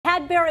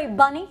Cadbury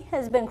bunny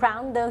has been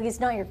crowned, though he's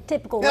not your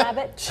typical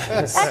rabbit.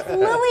 That's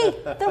Louie,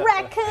 the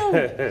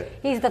raccoon.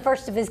 He's the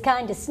first of his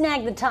kind to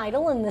snag the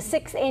title in the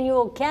 6th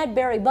annual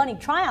Cadbury bunny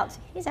tryouts.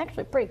 He's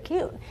actually pretty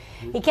cute.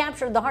 He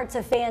captured the hearts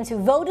of fans who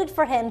voted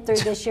for him through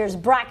this year's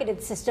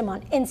bracketed system on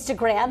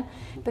Instagram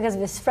because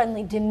of his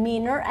friendly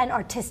demeanor and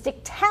artistic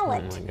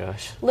talent. Oh my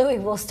gosh. Louie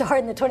will star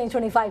in the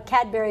 2025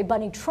 Cadbury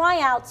bunny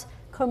tryouts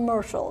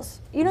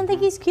commercials. You don't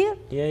think he's cute?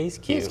 Yeah, he's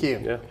cute. He's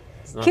cute. Yeah.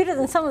 Cuter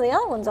than some of the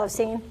other ones I've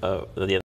seen. Oh, yeah.